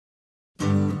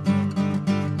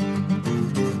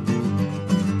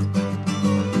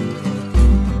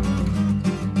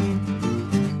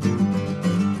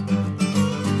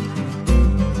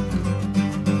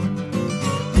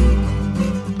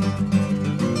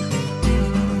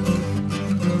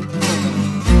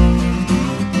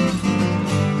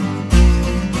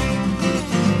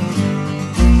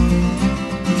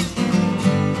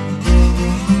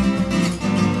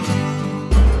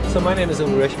name is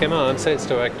Uwe Röchkemmer. I'm sales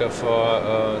director for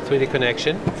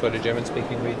 3DConnexion for the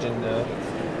German-speaking region.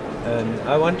 And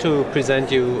I want to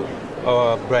present you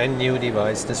our brand new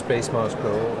device, the SpaceMouse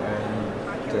Pro,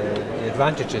 and the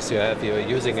advantages you have. You're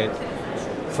using it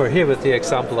for here with the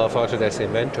example of Autodesk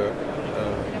Inventor.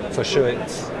 For sure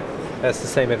it has the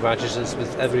same advantages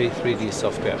with every 3D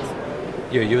software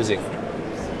you're using.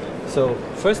 So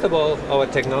first of all, our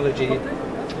technology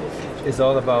is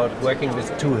all about working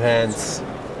with two hands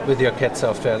with your CAD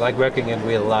software, like working in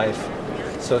real life.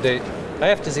 So I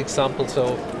have this example.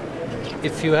 So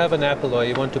if you have an apple or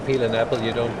you want to peel an apple,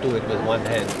 you don't do it with one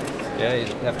hand. Yeah, you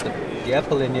have the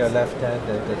apple in your left hand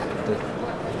and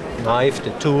the knife, the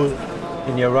tool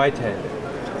in your right hand.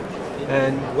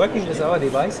 And working with our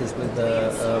devices with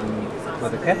the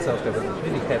CAD software, with the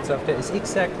 3D CAD software, is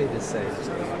exactly the same.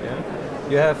 Yeah?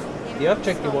 You have the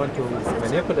object you want to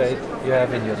manipulate, you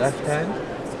have in your left hand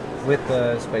with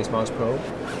the SpaceMouse Pro,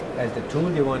 and the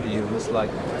tool you want to use,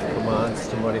 like commands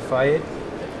to modify it,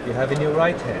 you have in your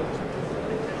right hand.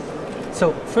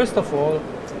 So first of all,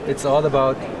 it's all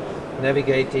about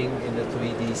navigating in the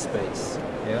 3D space.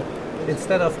 Yeah?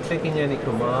 Instead of clicking any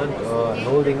command or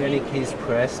holding any keys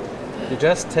pressed, you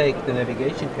just take the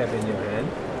navigation cap in your hand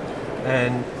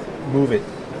and move it.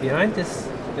 Behind this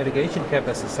navigation cap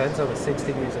has a sensor with 6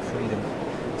 degrees of freedom.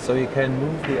 So you can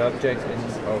move the object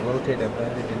or rotate and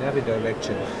bend it in every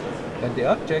direction. And the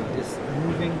object is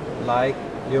moving like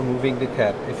you're moving the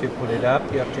cap. If you pull it up,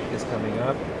 the object is coming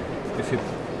up. If you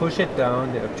push it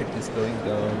down, the object is going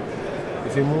down.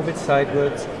 If you move it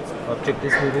sideways, the object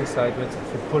is moving sideways.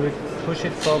 If you push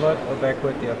it forward or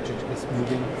backward, the object is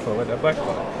moving forward or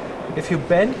backward. If you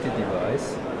bend the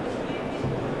device,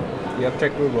 the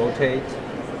object will rotate.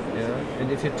 Yeah?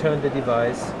 And if you turn the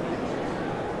device,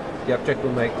 the object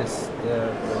will make the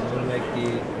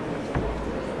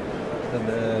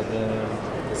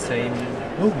same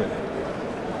movement.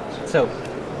 So,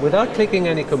 without clicking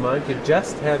any command, you're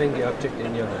just having the object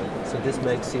in your hand. So this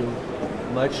makes you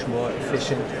much more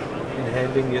efficient in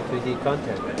handling your 3D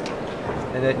content.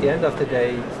 And at the end of the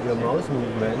day, your mouse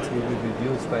movements will be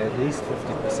reduced by at least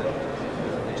 50%,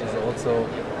 which is also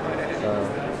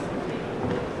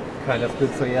kind of good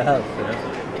for your health. You know?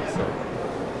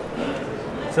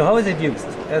 So how is it used?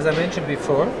 As I mentioned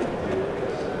before,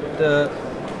 the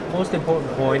most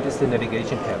important point is the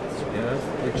navigation cap, yeah,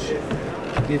 which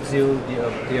gives you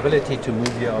the ability to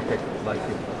move your object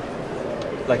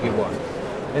like you want.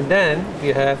 And then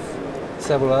you have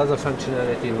several other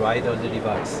functionality right on the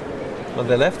device. On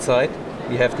the left side,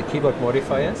 we have the keyboard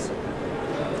modifiers.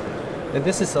 And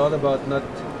this is all about not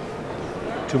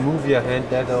to move your hand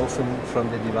that often from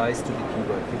the device to the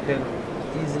keyboard. You can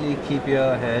easily keep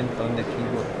your hand on the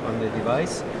keyboard, on the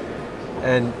device,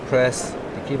 and press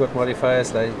the keyboard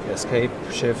modifiers like Escape,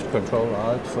 Shift, Control,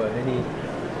 Alt for any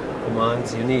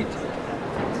commands you need.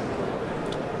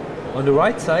 On the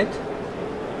right side,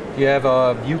 you have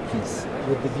our view keys.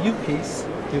 With the view keys,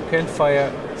 you can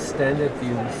fire standard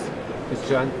views with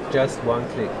just one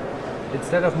click.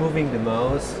 Instead of moving the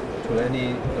mouse to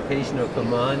any location or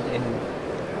command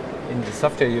in the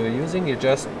software you're using, you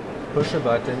just push a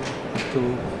button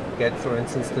to get, for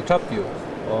instance, the top view,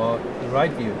 or the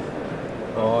right view,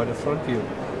 or the front view.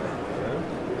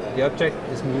 Yeah? The object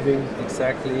is moving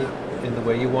exactly in the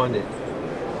way you want it.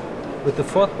 With the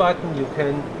fourth button, you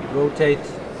can rotate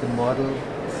the model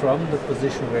from the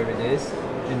position where it is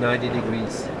in 90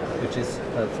 degrees, which is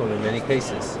helpful in many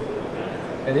cases.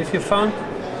 And if you found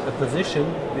a position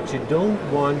which you don't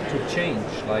want to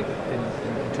change, like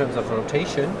in terms of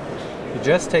rotation, you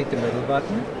just take the middle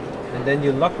button and then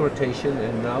you lock rotation,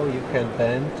 and now you can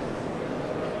bend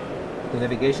the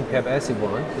navigation cap as you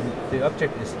want. The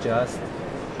object is just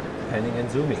panning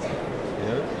and zooming.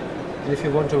 Yeah? And if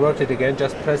you want to rotate again,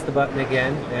 just press the button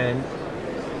again and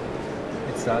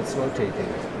it starts rotating.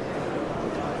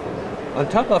 On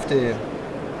top of the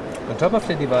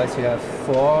device, you have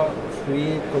 4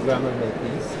 free programmable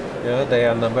keys. Yeah, they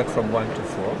are numbered from 1 to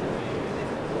 4.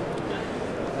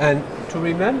 And to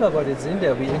remember what is in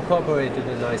there, we incorporated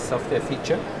a nice software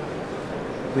feature,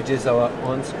 which is our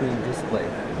on-screen display.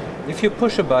 If you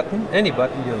push a button, any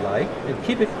button you like, and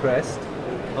keep it pressed,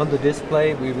 on the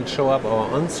display we will show up our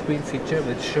on-screen feature,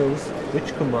 which shows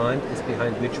which command is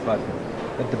behind which button.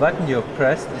 And the button you have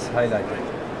pressed is highlighted.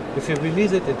 If you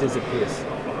release it, it disappears.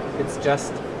 It's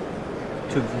just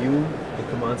to view the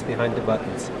commands behind the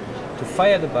buttons. To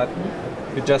fire the button,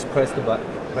 you just press the button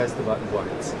once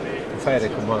to fire the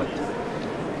command.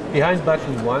 Behind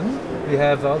button 1, we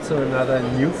have also another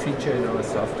new feature in our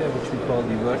software, which we call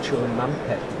the virtual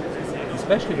numpad.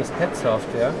 Especially with CAD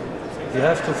software, you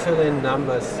have to fill in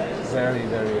numbers very,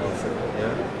 very often.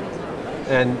 Yeah?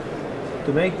 And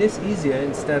to make this easier,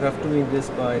 instead of doing this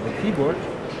by the keyboard,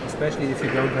 especially if you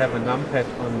don't have a numpad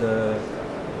on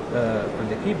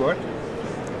the keyboard,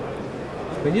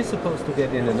 when you're supposed to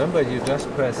get in a number, you just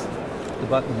press the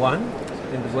button 1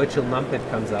 and the virtual numpad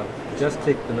comes up. Just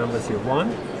click the numbers you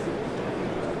want,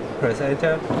 press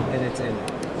enter, and it's in.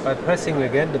 By pressing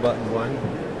again the button 1,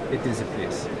 it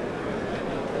disappears.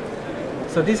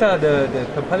 So these are the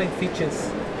compelling features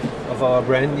of our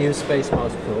brand new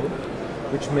SpaceMouse Pro,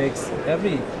 which makes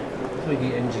every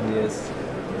 3D engineer's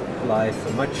life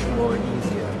much more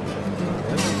easier.